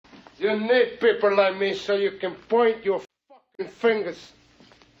You need people like me so you can point your fucking fingers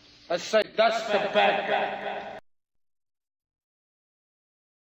and say, that's the bad guy.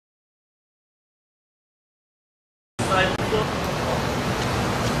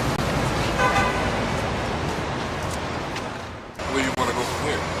 Where you want to go from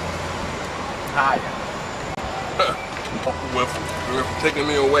here? Higher. You went from taking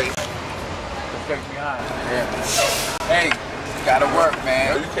me away. Take me higher. Yeah. Hey. Gotta work,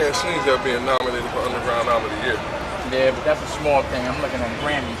 man. You can't change that being nominated for Underground Album of the Year. Yeah, but that's a small thing. I'm looking at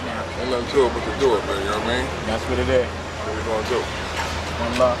Grammys now. Ain't nothing to it but to do it, man. You know what I mean? That's what it is. What we gonna do?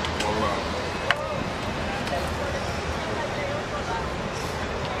 One love. One love.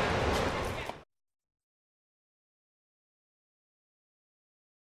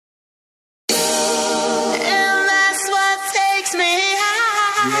 And that's what takes me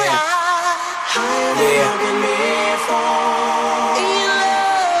high.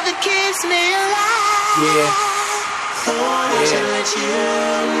 Yeah. So I want to let you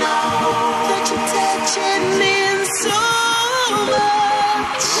know that you're touching me in so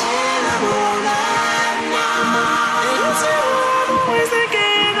much. And I'm all right now. Into all the ways that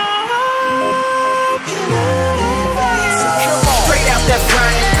get up. You know it. Straight out that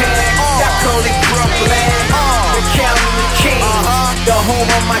frying pan, that Coley Brooklyn, the county of kings, the home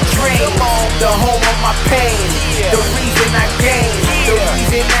of my dreams, the home of my pain, the reason I gain, the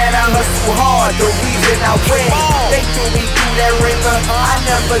reason that I hustle hard, the reason I win. They threw me through that river, I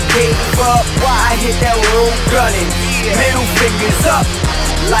never gave up. I hit that road gunning, middle fingers up,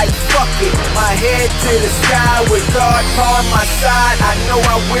 like fuck it. My head to the sky with God on my side, I know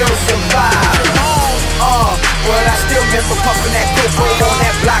I will survive. But I still remember puffing that cocoa on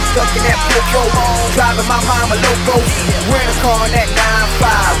that block, stuck in that popo, driving my mama loco, rent a car on that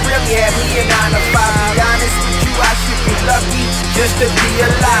 9-5, really had me a 9-to-5. Be honest with you, I should be lucky just to be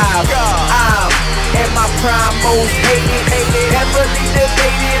alive. I'm in my prime, most hated, heavily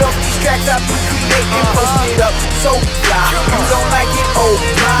debated off these tracks I've been creating, posted up so fly. You don't like it, oh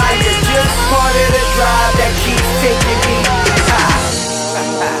my, you're just part of the drive that keeps taking me high.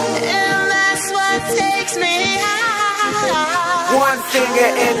 Takes me high. One finger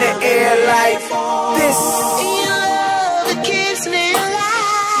in the air like this. Your love that keeps me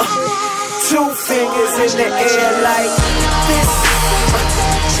alive. Two fingers in the air like this.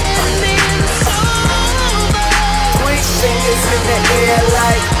 Three fingers in the air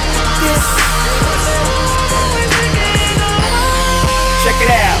like this. Check it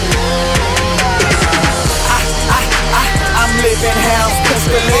out. I'm living how I'm supposed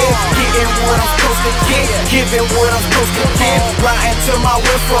to live, getting what I'm supposed to get, giving what I'm supposed to give, riding till my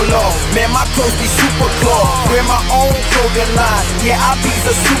wheels fall off. Man, my clothes be super claw, wear my own clothing line. Yeah, I be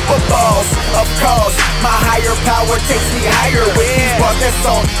the super boss. Of course, my higher power takes me higher. With these bars that's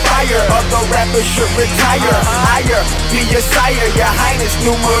on fire, other rappers should retire. Higher, be your sire, your highness,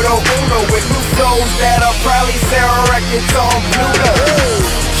 numero uno, with new flows that'll probably sell records on Pluto.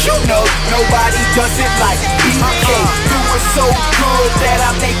 You know, nobody does it like BK. Do it so good that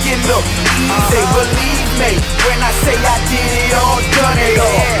I make it look easy. Believe me when I say I did it all, done it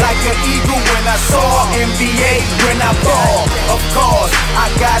all. Like an eagle when I saw NBA when I ball. Of course,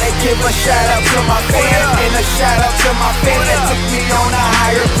 I gotta give a shout out to my fans, and a shout out to my fans that took me on a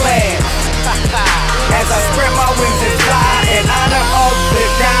higher plan. As I spread my wings and fly in honor of the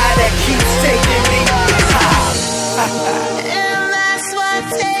guy that keeps taking me high.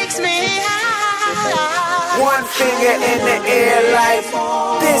 Takes me high. One finger in the air like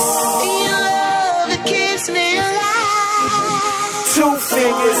this. Your love that keeps me alive. Two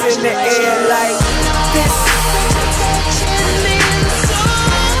fingers in the air like this.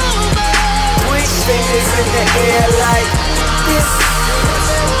 Three fingers in the air like this.